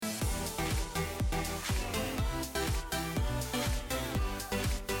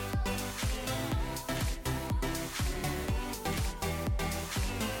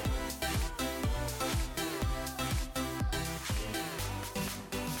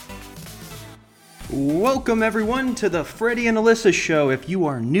Welcome everyone to the Freddie and Alyssa Show. If you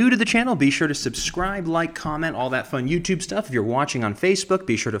are new to the channel, be sure to subscribe, like, comment, all that fun YouTube stuff. If you're watching on Facebook,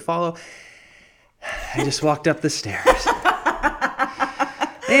 be sure to follow. I just walked up the stairs.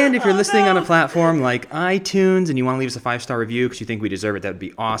 And if you're listening on a platform like iTunes and you want to leave us a 5-star review because you think we deserve it, that would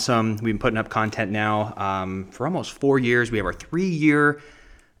be awesome. We've been putting up content now for almost 4 years. We have our 3-year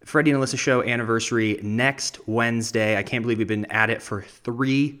Freddie and Alyssa Show anniversary next Wednesday. I can't believe we've been at it for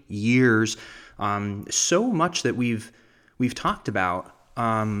 3 years. So much that we've talked about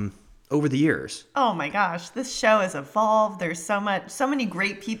over the years. Oh my gosh, this show has evolved. There's so many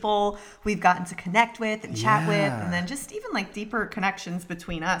great people we've gotten to connect with and chat with, and then just even like deeper connections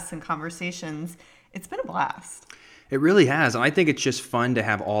between us and conversations. It's been a blast. It really has. And I think it's just fun to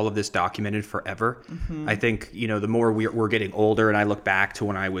have all of this documented forever. Mm-hmm. I think, the more we're getting older and I look back to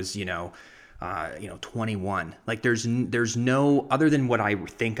when I was, 21, like there's no, other than what I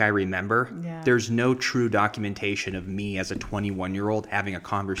think I remember, there's no true documentation of me as a 21-year-old having a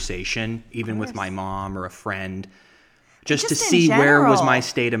conversation, even with my mom or a friend, just to see where was my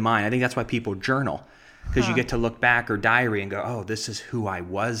state of mind. I think that's why people journal, because you get to look back or diary and go, oh, this is who I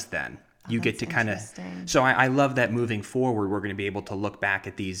was then. You get to kind of, so I love that moving forward, we're going to be able to look back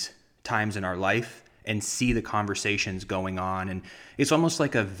at these times in our life and see the conversations going on. And it's almost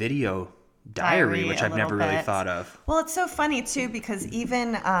like a video diary, which I've never really thought of. Well, it's so funny too, because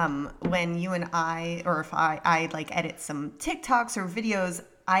even when you and I, or if I like edit some TikToks or videos,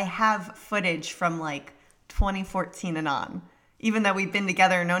 I have footage from like 2014 and on. Even though we've been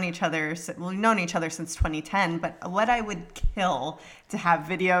together and known each other, we've known each other since 2010, but what I would kill to have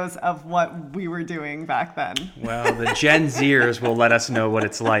videos of what we were doing back then. Well, the Gen Zers will let us know what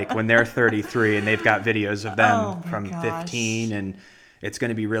it's like when they're 33 and they've got videos of them from 15, and it's going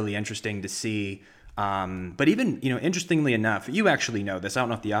to be really interesting to see. But even, interestingly enough, you actually know this. I don't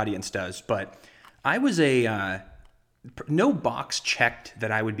know if the audience does, but I was no box checked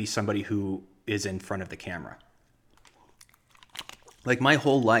that I would be somebody who is in front of the camera. Like my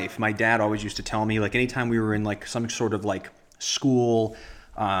whole life, my dad always used to tell me, like anytime we were in like some sort of like school,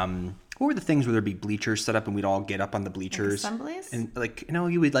 what were the things where there'd be bleachers set up and we'd all get up on the bleachers? Like assemblies? And like,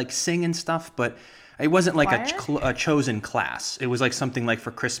 you would like sing and stuff, but it wasn't like a chosen class. It was like something like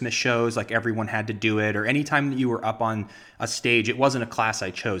for Christmas shows, like everyone had to do it, or anytime that you were up on a stage, it wasn't a class I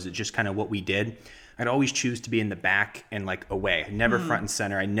chose. It's just kind of what we did. I'd always choose to be in the back and like away, never front and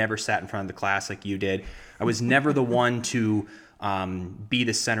center. I never sat in front of the class like you did. I was never the one to be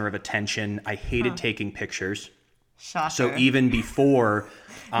the center of attention. I hated taking pictures. Shocker. So even before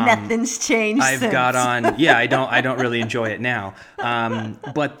nothing's changed. I've got on. Yeah, I don't really enjoy it now.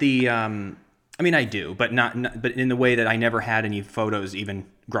 But I do, but not but in the way that I never had any photos even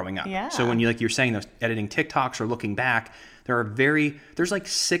growing up. Yeah. So when you're saying those editing TikToks or looking back, there's like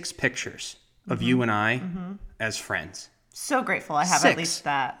 6 pictures of you and I as friends. So grateful I have 6. At least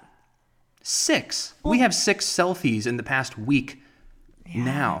that. 6. Well, we have 6 selfies in the past week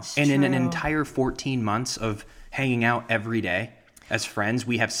now. And in an entire 14 months of hanging out every day as friends,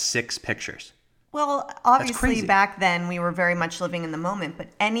 we have 6 pictures. Well, obviously back then we were very much living in the moment, but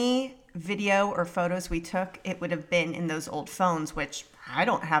any video or photos we took, it would have been in those old phones, which I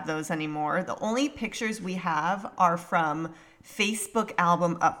don't have those anymore. The only pictures we have are from Facebook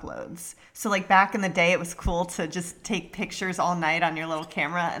album uploads. So like back in the day, it was cool to just take pictures all night on your little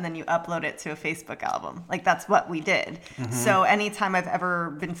camera and then you upload it to a Facebook album. Like that's what we did. Mm-hmm. So anytime I've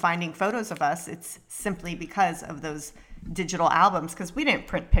ever been finding photos of us, it's simply because of those digital albums, because we didn't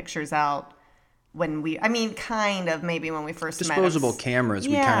print pictures out when kind of maybe when we first met. Disposable cameras,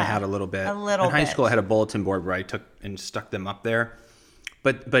 we kind of had a little bit. In high school, I had a bulletin board where I took and stuck them up there.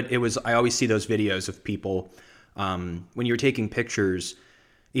 But it was, I always see those videos of people, when you were taking pictures,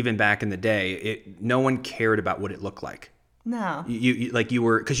 even back in the day, no one cared about what it looked like. No.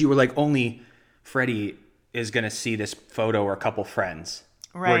 Because you were like, only Freddie is going to see this photo or a couple friends.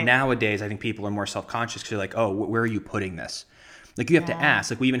 Right. Where nowadays, I think people are more self-conscious because you're like, oh, where are you putting this? Like you have to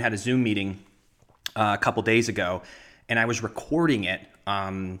ask. Like we even had a Zoom meeting a couple days ago, and I was recording it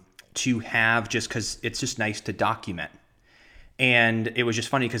to have, just because it's just nice to document. And it was just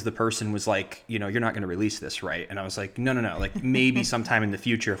funny because the person was like, you're not going to release this, right? And I was like, no. Like maybe sometime in the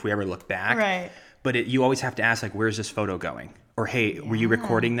future if we ever look back. Right. But you always have to ask, like, where's this photo going? Or, hey, were you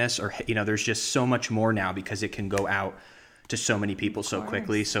recording this? Or, there's just so much more now because it can go out to so many people so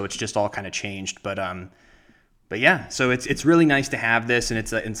quickly. So it's just all kind of changed. But yeah, so it's really nice to have this. And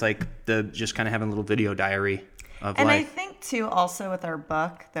it's like just kind of having a little video diary of and life. I think too, also with our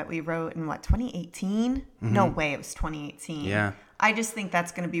book that we wrote in 2018? Mm-hmm. No way, it was 2018. Yeah. I just think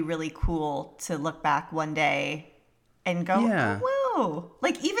that's going to be really cool to look back one day and go, oh, whoa.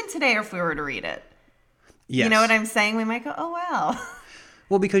 Like even today, if we were to read it, You know what I'm saying? We might go, oh, wow.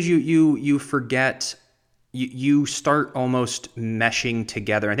 Well, because you forget, you start almost meshing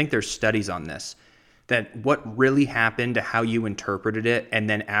together. I think there's studies on this, that what really happened to how you interpreted it, and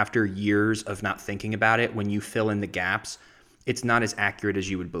then after years of not thinking about it, when you fill in the gaps, it's not as accurate as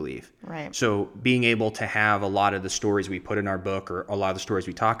you would believe. Right. So being able to have a lot of the stories we put in our book, or a lot of the stories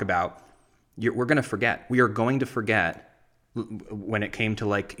we talk about, we're going to forget. We are going to forget when it came to,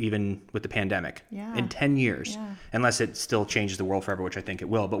 like, even with the pandemic in 10 years, unless it still changes the world forever, which I think it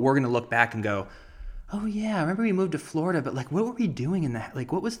will. But we're going to look back and go, oh yeah, I remember we moved to Florida, but like, what were we doing in that?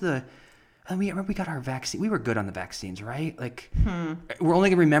 Like, what was the, I remember we got our vaccine. We were good on the vaccines, right? Like, we're only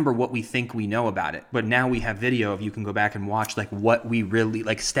going to remember what we think we know about it. But now we have video of, you can go back and watch, like, what we really,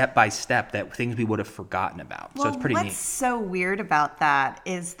 like, step by step, that things we would have forgotten about. Well, so it's pretty neat. What's so weird about that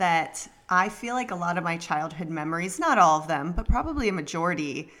is that I feel like a lot of my childhood memories, not all of them, but probably a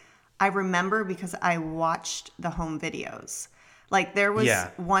majority, I remember because I watched the home videos. Like, there was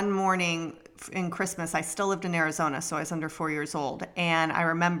one morning in Christmas, I still lived in Arizona, so I was under 4 years old. And I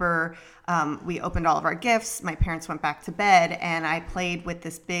remember we opened all of our gifts. My parents went back to bed, and I played with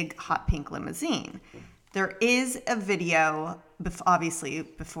this big hot pink limousine. There is a video, obviously,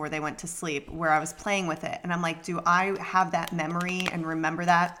 before they went to sleep, where I was playing with it. And I'm like, do I have that memory and remember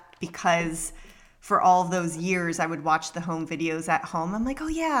that? Because for all of those years, I would watch the home videos at home. I'm like, oh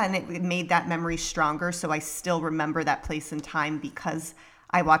yeah, and it made that memory stronger. So I still remember that place and time because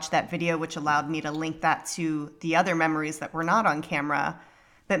I watched that video, which allowed me to link that to the other memories that were not on camera.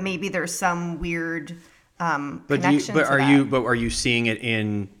 But maybe there's some weird connection to that. But are you seeing it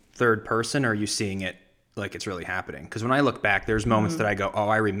in third person, or are you seeing it like it's really happening? Because when I look back, there's moments that I go, oh,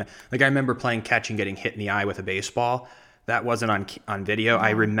 I remember playing catch and getting hit in the eye with a baseball. That wasn't on video.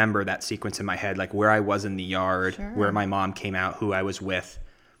 I remember that sequence in my head, like where I was in the yard, where my mom came out, who I was with,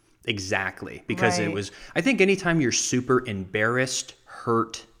 exactly. Because it was, I think anytime you're super embarrassed,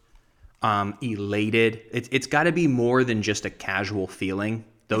 hurt, elated, it's got to be more than just a casual feeling.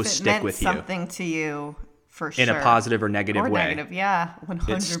 Those stick with you. Something to you, for sure. In a positive or negative way. Negative, yeah,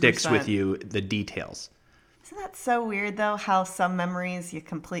 100%. It sticks with you, the details. Isn't that so weird, though, how some memories you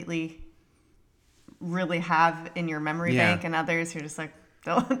completely really have in your memory bank, and others you're just like,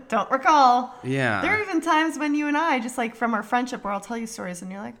 don't recall. Yeah. There are even times when you and I, just like from our friendship, where I'll tell you stories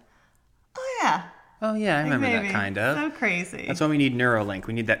and you're like, oh yeah. Oh yeah, I remember that kind of. So crazy. That's why we need Neuralink.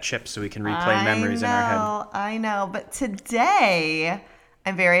 We need that chip so we can replay memories in our head. I know. But today,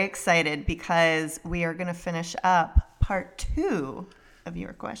 I'm very excited because we are going to finish up part 2 of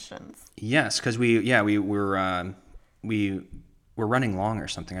your questions. Yes, because we're running long or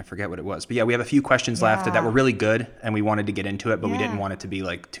something. I forget what it was. But yeah, we have a few questions left that were really good, and we wanted to get into it, but we didn't want it to be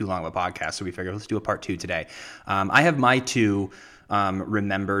like too long of a podcast. So we figured, let's do a part 2 today. I have my 2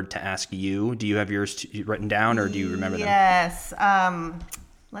 remembered to ask you. Do you have yours written down, or do you remember them? Yes.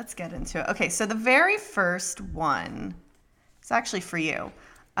 Let's get into it. Okay, so the very first one is actually for you.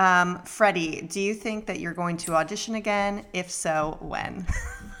 Freddie, do you think that you're going to audition again? If so, when?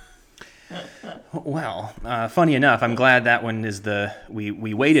 Well, funny enough, I'm glad that one is we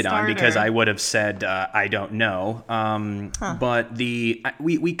waited on, because I would have said I don't know. But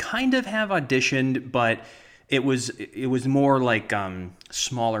we kind of have auditioned, but it was more like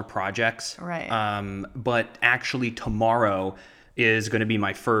smaller projects. Right. But actually tomorrow is going to be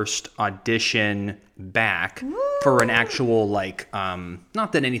my first audition back for an actual, like,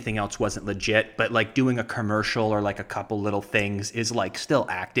 not that anything else wasn't legit, but like doing a commercial or like a couple little things is like still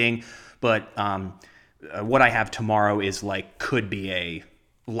acting. But what I have tomorrow is like, could be a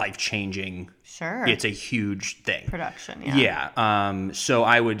life-changing. Sure. It's a huge thing. Production. Yeah. Yeah.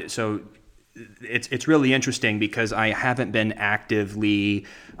 So it's really interesting because I haven't been actively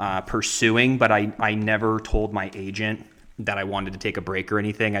pursuing, but I never told my agent that I wanted to take a break or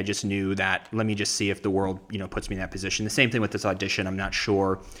anything. I just knew that, let me just see if the world, puts me in that position. The same thing with this audition. I'm not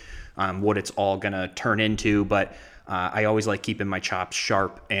sure what it's all going to turn into, but I always like keeping my chops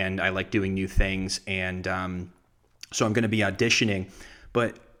sharp, and I like doing new things. And so I'm going to be auditioning,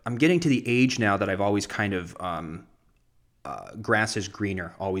 but I'm getting to the age now that I've always kind of grass is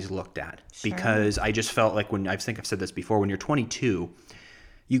greener, always looked at. Sure. Because I just felt like I think I've said this before, when you're 22,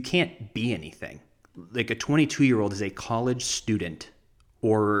 you can't be anything. Like a 22-year-old is a college student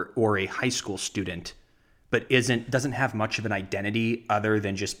or a high school student, but doesn't have much of an identity other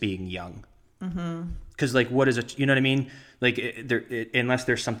than just being young. Because like, what is it? You know what I mean? Like, unless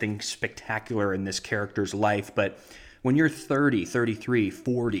there's something spectacular in this character's life. But when you're 30, 33,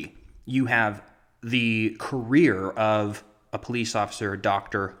 40, you have the career of a police officer, a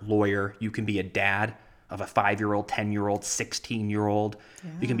doctor, lawyer. You can be a dad, of a 5-year-old, 10-year-old, 16-year-old.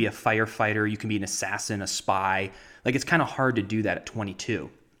 Yeah. You can be a firefighter. You can be an assassin, a spy. Like, it's kind of hard to do that at 22.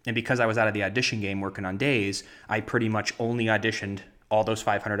 And because I was out of the audition game working on days, I pretty much only auditioned all those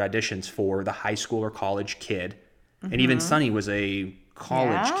 500 auditions for the high school or college kid. Mm-hmm. And even Sonny was a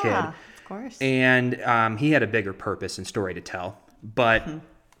college kid. Of course. And he had a bigger purpose and story to tell. But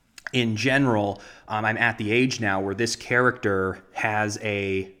in general, I'm at the age now where this character has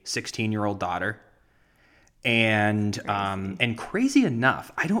a 16-year-old daughter. And crazy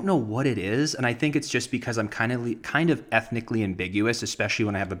enough, I don't know what it is, and I think it's just because I'm kind of ethnically ambiguous, especially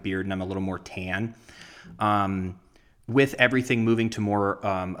when I have a beard and I'm a little more tan. With everything moving to more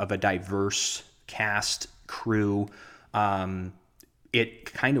of a diverse cast crew,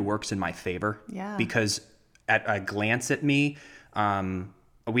 it kind of works in my favor. Yeah. Because at a glance at me,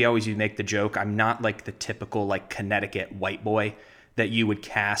 we always make the joke, I'm not like the typical like Connecticut white boy that you would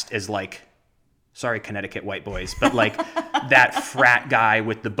cast as like, sorry, Connecticut white boys, but like that frat guy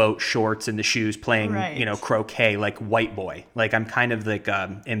with the boat shorts and the shoes playing, croquet, like white boy. Like I'm kind of like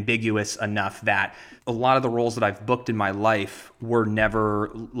ambiguous enough that a lot of the roles that I've booked in my life were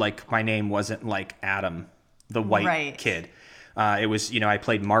never like, my name wasn't like Adam, the white kid. It was, I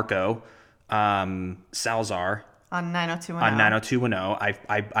played Marco Salazar on 90210. On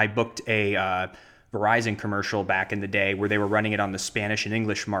 90210. I booked a Verizon commercial back in the day where they were running it on the Spanish and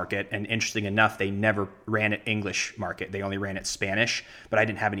English market. And interesting enough, they never ran it English market. They only ran it Spanish, but I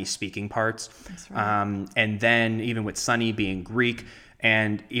didn't have any speaking parts. That's right. And then even with Sonny being Greek,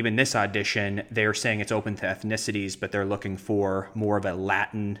 and even this audition, they're saying it's open to ethnicities, but they're looking for more of a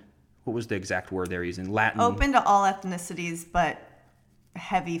Latin, what was the exact word they're using? Latin. Open to all ethnicities, but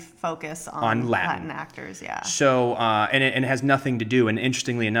heavy focus on Latin actors, yeah. So, and it has nothing to do, and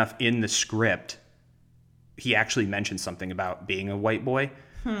interestingly enough, in the script, he actually mentioned something about being a white boy.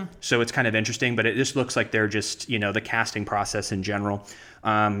 So it's kind of interesting, but it just looks like they're just, the casting process in general.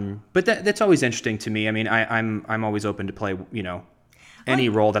 But that's always interesting to me. I mean, I'm always open to play, any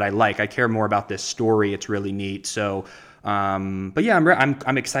role that I like. I care more about this story. It's really neat. So, but yeah,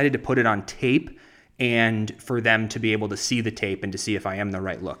 I'm excited to put it on tape and for them to be able to see the tape and to see if I am the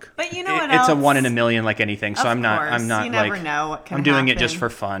right look. But you know what It's else? a 1 in a million like anything. So I'm not you like, never know what can I'm doing happen. it just for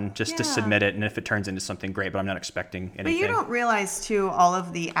fun, just to submit it. And if it turns into something great, but I'm not expecting anything. But you don't realize too, all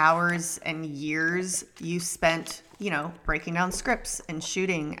of the hours and years you spent, breaking down scripts and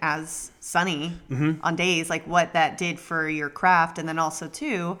shooting as Sonny on days, like what that did for your craft. And then also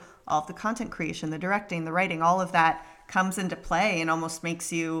too, all of the content creation, the directing, the writing, all of that comes into play and almost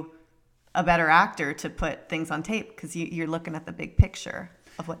makes you a better actor to put things on tape because you're looking at the big picture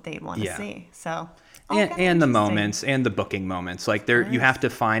of what they'd want to see. So and the moments and the booking moments, like there, you have to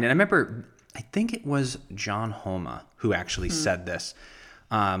find. And I remember, I think it was John Homa who actually said this.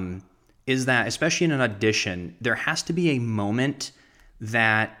 Is that especially in an audition, there has to be a moment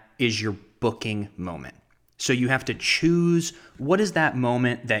that is your booking moment. So you have to choose what is that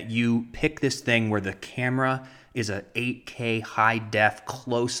moment that you pick this thing where the camera is a 8K high def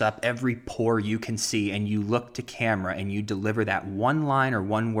close up, every pore you can see, and you look to camera and you deliver that one line or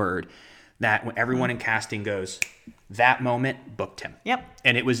one word that when everyone in casting goes, that moment booked him. Yep.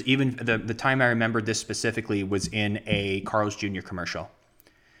 And it was even the time I remembered this specifically was in a Carl's Jr. commercial.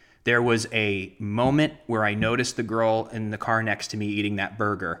 There was a moment where I noticed the girl in the car next to me eating that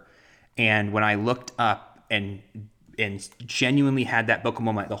burger. And when I looked up and genuinely had that book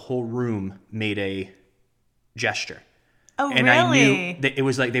moment, the whole room made a gesture. Oh, and really? I knew that it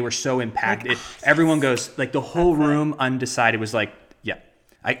was like they were so impacted. Everyone goes, like the whole room undecided was like, yeah.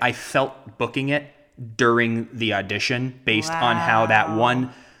 I felt booking it during the audition based on how that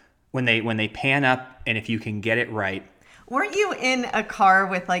one, when they pan up and if you can get it right. Weren't you in a car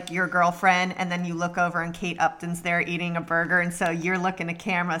with like your girlfriend and then you look over and Kate Upton's there eating a burger and so you're looking at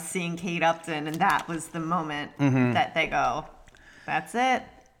camera seeing Kate Upton and that was the moment that they go, that's it.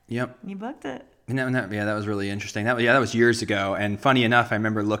 Yep. You booked it. That was really interesting. That was years ago. And funny enough, I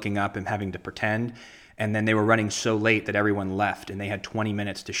remember looking up and having to pretend. And then they were running so late that everyone left and they had 20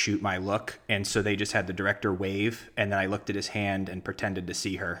 minutes to shoot my look. And so they just had the director wave. And then I looked at his hand and pretended to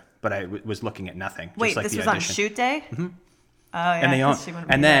see her. But I was looking at nothing. Wait, like this was on shoot day? Mm-hmm. Oh, yeah.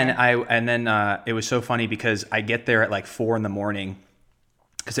 And then it was so funny because I get there at like 4 a.m.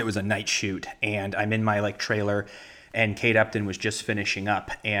 because it was a night shoot. And I'm in my like trailer. And Kate Upton was just finishing up,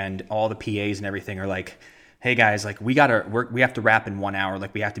 and all the PAs and everything are like, "Hey guys, like we have to wrap in 1 hour.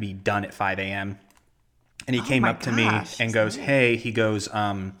 Like we have to be done at 5 a.m." And he came up to me and goes, "Hey," he goes,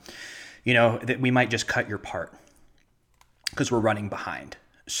 "that we might just cut your part because we're running behind."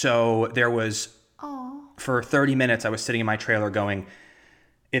 So there was, for 30 minutes, I was sitting in my trailer going,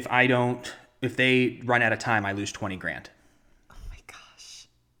 "If I don't if they run out of time, I lose 20 grand. Oh my gosh.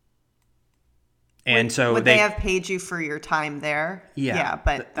 And so would they have paid you for your time there? Yeah. Yeah,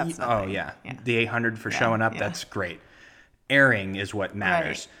 but that's nothing. Oh yeah. The 800 for showing up, that's great. Airing is what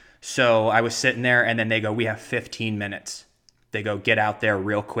matters. Right. So I was sitting there, and then they go, we have 15 minutes. They go, get out there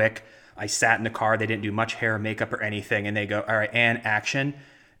real quick. I sat in the car. They didn't do much hair or makeup or anything. And they go, all right, and action.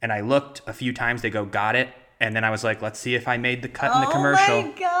 And I looked a few times. They go, got it. And then I was like, let's see if I made the cut in the commercial. Oh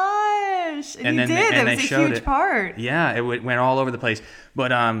my gosh. And you then did. It was a huge part. Yeah, it went all over the place.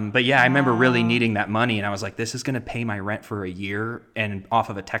 But yeah, I remember really needing that money. And I was like, this is going to pay my rent for a year. And off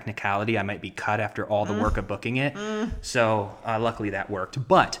of a technicality, I might be cut after all the work of booking it. So luckily that worked.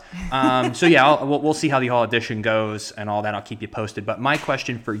 But so yeah, we'll see how the whole audition goes and all that. I'll keep you posted. But my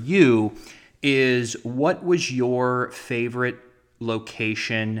question for you is, what was your favorite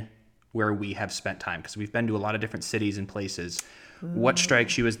location where we have spent time? Because we've been to a lot of different cities and places. What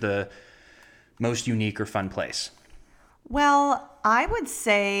strikes you as the most unique or fun place? Well, I would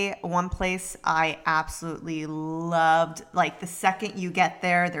say one place I absolutely loved, like the second you get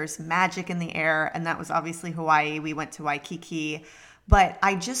there, there's magic in the air, and that was obviously Hawaii. We went to Waikiki, but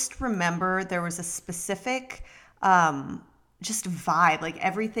I just remember there was a specific just vibe. Like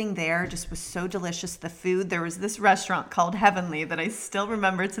everything there just was so delicious. The food, there was this restaurant called Heavenly that I still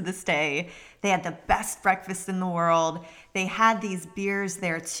remember to this day. They had the best breakfast in the world. They had these beers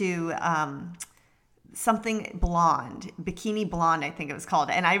there too, something blonde, bikini blonde, I think it was called.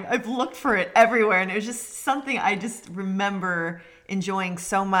 And I've looked for it everywhere, and it was just something I just remember enjoying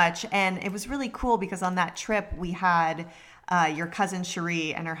so much. And it was really cool because on that trip we had your cousin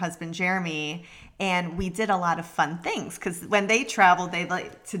Cherie and her husband Jeremy, and we did a lot of fun things because when they traveled, they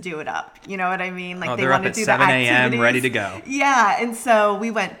like to do it up. You know what I mean? Like they want to do the activities. 7 a.m. ready to go. Yeah, and so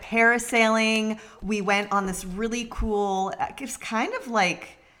we went parasailing. We went on this really cool. It's kind of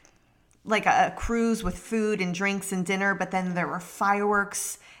like a cruise with food and drinks and dinner, but then there were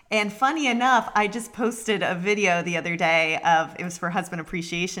fireworks. And funny enough, I just posted a video the other day it was for Husband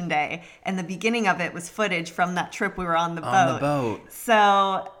Appreciation Day, and the beginning of it was footage from that trip we were on the boat. On the boat.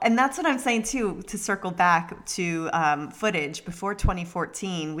 So, and that's what I'm saying too, to circle back to footage. Before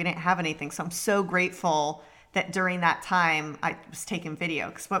 2014, we didn't have anything. So I'm so grateful that during that time I was taking video,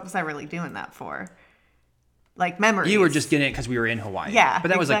 because what was I really doing that for? Like memories. You were just getting it because we were in Hawaii. Yeah, but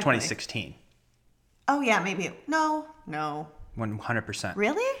that was like 2016. Oh yeah, maybe. No. 100%.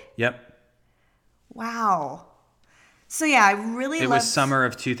 Really? Yep. Wow. So yeah, I really loved... It was summer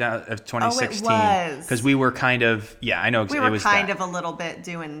of 2016. Oh, it was. Because we were kind of, I know we were kind of a little bit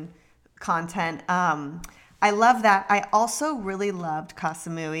doing content. I love that. I also really loved Koh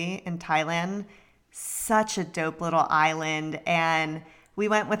Samui in Thailand. Such a dope little island. And we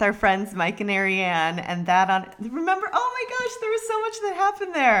went with our friends Mike and Ariane, and remember, oh my gosh, there was so much that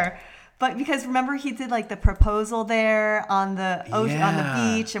happened there. But because remember, he did like the proposal there on the ocean, on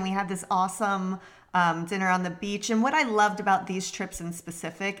the beach, and we had this awesome dinner on the beach. And what I loved about these trips in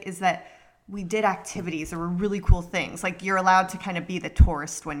specific is that we did activities. There were really cool things. Like you're allowed to kind of be the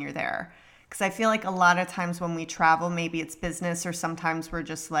tourist when you're there. Because I feel like a lot of times when we travel, maybe it's business, or sometimes we're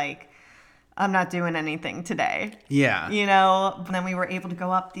just like, I'm not doing anything today. Yeah. You know, and then we were able to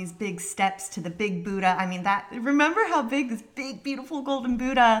go up these big steps to the big Buddha. I mean, remember how big this big, beautiful golden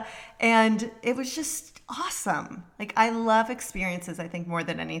Buddha, and it was just awesome. Like, I love experiences, I think, more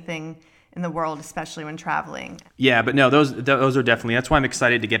than anything in the world, especially when traveling. Yeah, but no, those are definitely, that's why I'm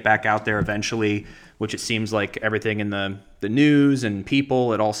excited to get back out there eventually, which it seems like everything in the news and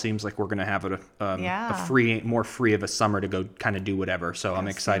people, it all seems like we're going to have more free of a summer to go kind of do whatever. So I'm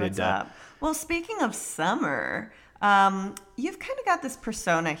excited to... Well, speaking of summer, you've kind of got this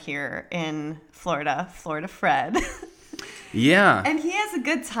persona here in Florida Fred. Yeah. And he has a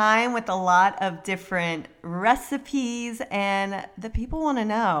good time with a lot of different recipes, and the people want to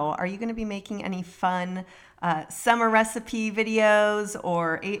know, are you going to be making any fun summer recipe videos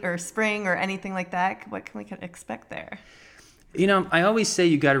or spring or anything like that? What can we expect there? You know, I always say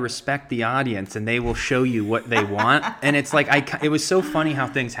you got to respect the audience, and they will show you what they want. And it's like, it was so funny how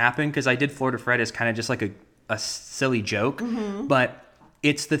things happen, because I did Florida Fred as kind of just like a silly joke, but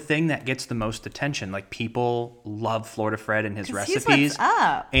it's the thing that gets the most attention. Like, people love Florida Fred and his recipes. He's what's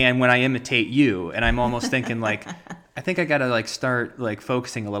up. And when I imitate you, and I'm almost thinking like, I think I got to like start like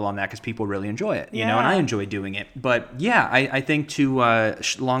focusing a little on that, because people really enjoy it, you know, and I enjoy doing it. But yeah, I think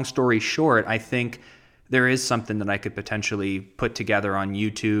long story short, I think there is something that I could potentially put together on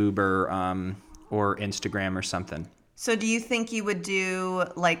YouTube or Instagram or something. So do you think you would do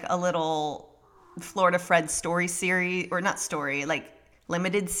like a little Florida Fred story series, or not story, like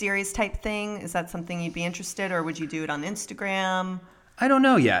limited series type thing? Is that something you'd be interested, or would you do it on Instagram? I don't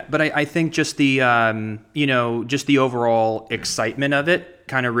know yet, but I think just the just the overall excitement of it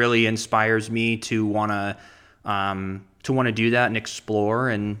kind of really inspires me to wanna do that and explore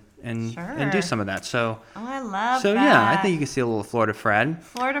and do some of that. So I love that. Yeah, I think you can see a little Florida Fred.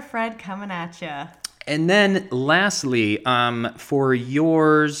 Florida Fred coming at you. And then lastly, for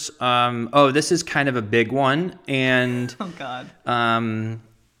yours, this is kind of a big one, and oh God.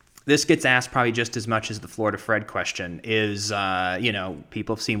 This gets asked probably just as much as the Florida Fred question is,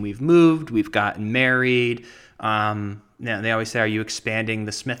 people have seen we've moved, we've gotten married. They always say, are you expanding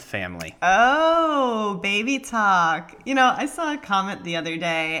the Smith family? Oh, baby talk. I saw a comment the other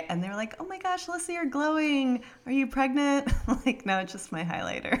day and they were like, oh my gosh, Alyssa, you're glowing. Are you pregnant? Like, no, it's just my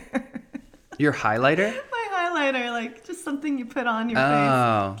highlighter. Your highlighter? My highlighter, like just something you put on your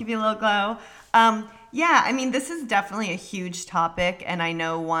face, give you a little glow. Yeah, I mean, this is definitely a huge topic, and I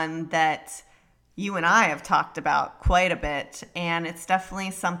know one that you and I have talked about quite a bit, and it's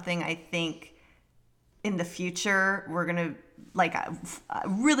definitely something I think in the future we're going to,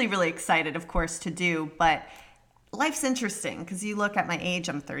 really, really excited, of course, to do, but life's interesting because you look at my age,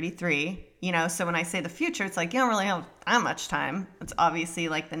 I'm 33, so when I say the future, it's like you don't really have that much time. It's obviously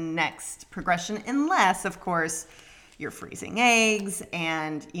like the next progression, unless, of course, you're freezing eggs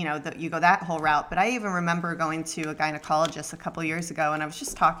and, you go that whole route. But I even remember going to a gynecologist a couple years ago and I was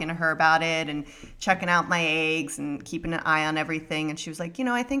just talking to her about it and checking out my eggs and keeping an eye on everything. And she was like,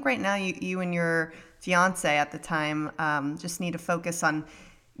 I think right now you and your fiance at the time just need to focus on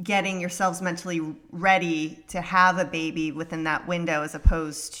getting yourselves mentally ready to have a baby within that window as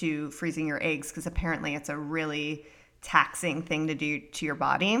opposed to freezing your eggs, because apparently it's a really taxing thing to do to your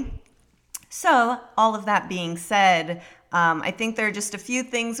body. So all of that being said, I think there are just a few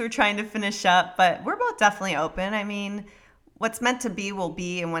things we're trying to finish up, but we're both definitely open. I mean, what's meant to be will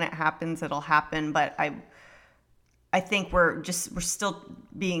be, and when it happens, it'll happen. But I think we're still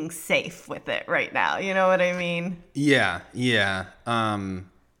being safe with it right now. You know what I mean? Yeah.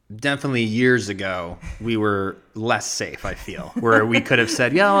 Definitely years ago, we were less safe, I feel, where we could have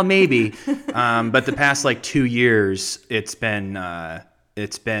said, yeah, well, maybe. But the past 2 years, it's been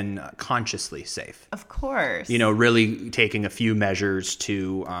consciously safe. Of course. Really taking a few measures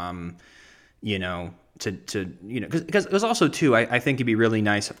to, because it was also too, I think it'd be really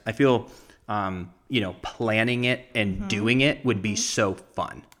nice. I feel, planning it and doing it would be so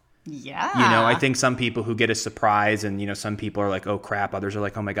fun. Yeah. I think some people who get a surprise and, some people are like, oh crap. Others are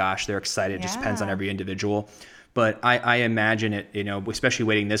like, oh my gosh, they're excited. It just depends on every individual. But I imagine it, especially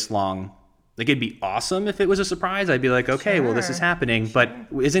waiting this long, it'd be awesome if it was a surprise. I'd be like, okay, well, this is happening. Sure. But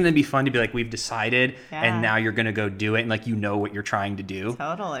isn't it be fun to be like, we've decided and now you're going to go do it. And what you're trying to do.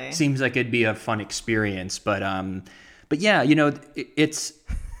 Totally. Seems like it'd be a fun experience. But yeah, it's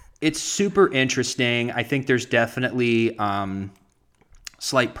super interesting. I think there's definitely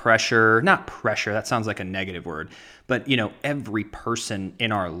slight pressure, not pressure. That sounds like a negative word, but every person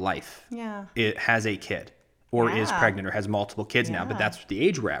in our life it has a kid. Or is pregnant or has multiple kids now, but that's the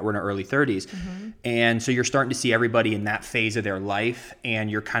age we're at. We're in our early 30s. Mm-hmm. And so you're starting to see everybody in that phase of their life. And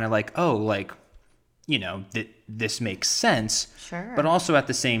you're kind of like, oh, this makes sense. Sure. But also at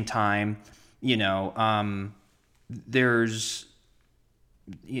the same time, there's,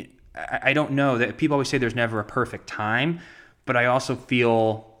 I don't know that people always say there's never a perfect time, but I also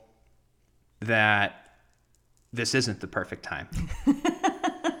feel that this isn't the perfect time.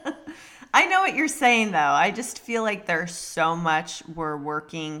 I know what you're saying, though. I just feel like there's so much we're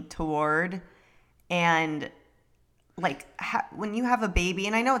working toward. And when you have a baby,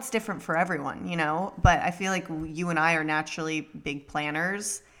 and I know it's different for everyone, but I feel like you and I are naturally big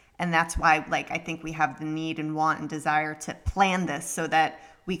planners. And that's why, I think we have the need and want and desire to plan this so that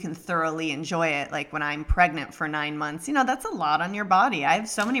we can thoroughly enjoy it. Like when I'm pregnant for 9 months, that's a lot on your body. I have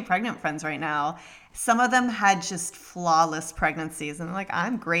so many pregnant friends right now. Some of them had just flawless pregnancies and they're like,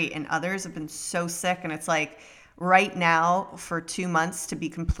 I'm great. And others have been so sick. And it's like right now for 2 months to be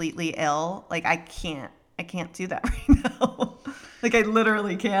completely ill, I can't do that right now. I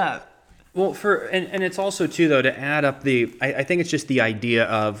literally can't. Well, and it's also too, though, to add up I think it's just the idea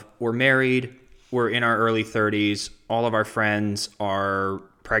of we're married, we're in our early 30s, all of our friends are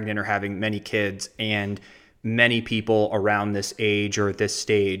pregnant or having many kids, and many people around this age or at this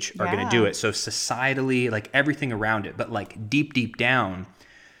stage are going to do it. So societally, everything around it, but deep down,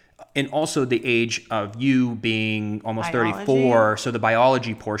 and also the age of you being almost biology. 34. So the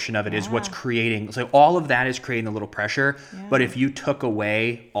biology portion of it is what's creating. So all of that is creating a little pressure. Yeah. But if you took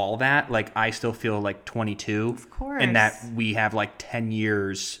away all that, I still feel 22. Of course. And that we have 10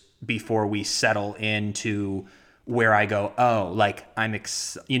 years before we settle into where I go, I'm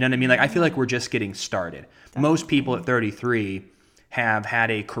you know what I mean? I feel like we're just getting started. Definitely. Most people at 33 have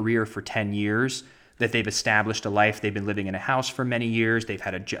had a career for 10 years, that they've established a life. They've been living in a house for many years. They've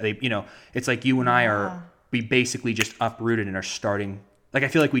had it's like you and we basically just uprooted and are starting. Like, I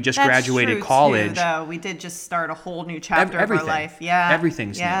feel like we just graduated college. Too, though. We did just start a whole new chapter of our life. Yeah.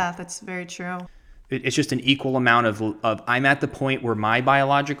 Everything's new. Yeah, that's very true. It's just an equal amount of I'm at the point where my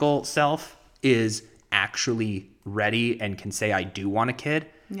biological self is actually ready and can say I do want a kid.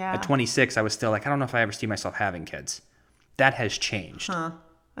 Yeah. At 26, I was still like, I don't know if I ever see myself having kids. That has changed. Huh.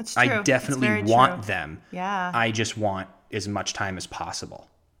 That's true. I definitely want them. Yeah. I just want as much time as possible.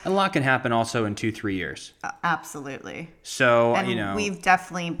 A lot can happen also in 2-3 years. Absolutely. So, and we've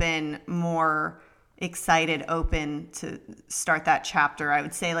definitely been more excited, open to start that chapter. I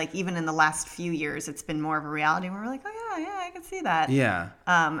would say, like, even in the last few years, it's been more of a reality where we're like, oh yeah, I can see that. Yeah.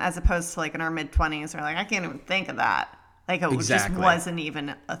 As opposed to like in our mid-20s, we're like, I can't even think of that. Like, it just wasn't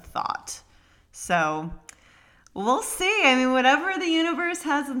even a thought. So we'll see. I mean, whatever the universe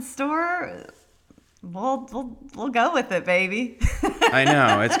has in store, we'll go with it, baby. I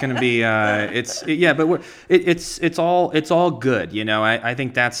know it's gonna be but it's all good. I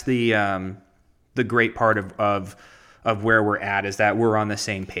think that's the great part of where we're at, is that we're on the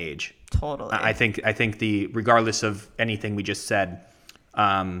same page. Totally. I think regardless of anything we just said,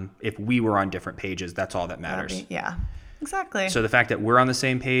 if we were on different pages, that's all that matters. Yeah. Exactly. So the fact that we're on the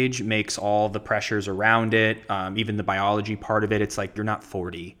same page makes all the pressures around it, even the biology part of it. It's like, you're not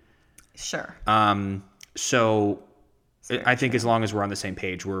 40. Sure. So I think as long as we're on the same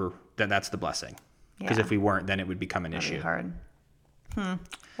page, that's the blessing. Because if we weren't, then it would become an issue. That'd be hard.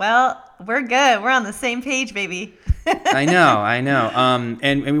 Well, we're good. We're on the same page, baby. I know.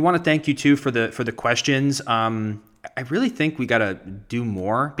 And we want to thank you too for the questions. I really think we got to do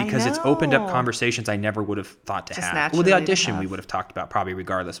more, because it's opened up conversations I never would have thought to have. Well, the audition we would have talked about probably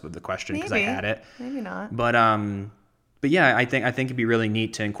regardless of the question, because I had it. Maybe not. But yeah, I think it'd be really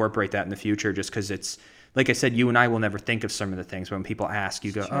neat to incorporate that in the future, just because it's, like I said, you and I will never think of some of the things. When people ask,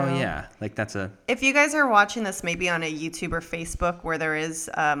 you go, oh yeah, like that's a... If you guys are watching this maybe on a YouTube or Facebook where there is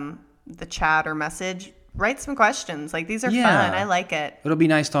the chat or message, write some questions. Like, these are fun. I like it. It'll be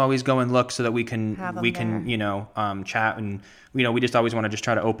nice to always go and look so that we can chat, and we just always want to just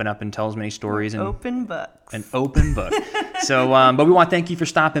try to open up and tell as many stories. And open books. An open book. So, but we want to thank you for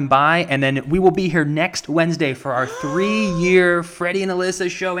stopping by, and then we will be here next Wednesday for our 3-year Freddie and Alyssa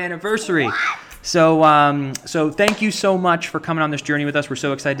Show anniversary. What? So thank you so much for coming on this journey with us. We're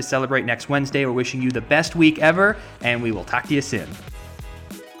so excited to celebrate next Wednesday. We're wishing you the best week ever, and we will talk to you soon.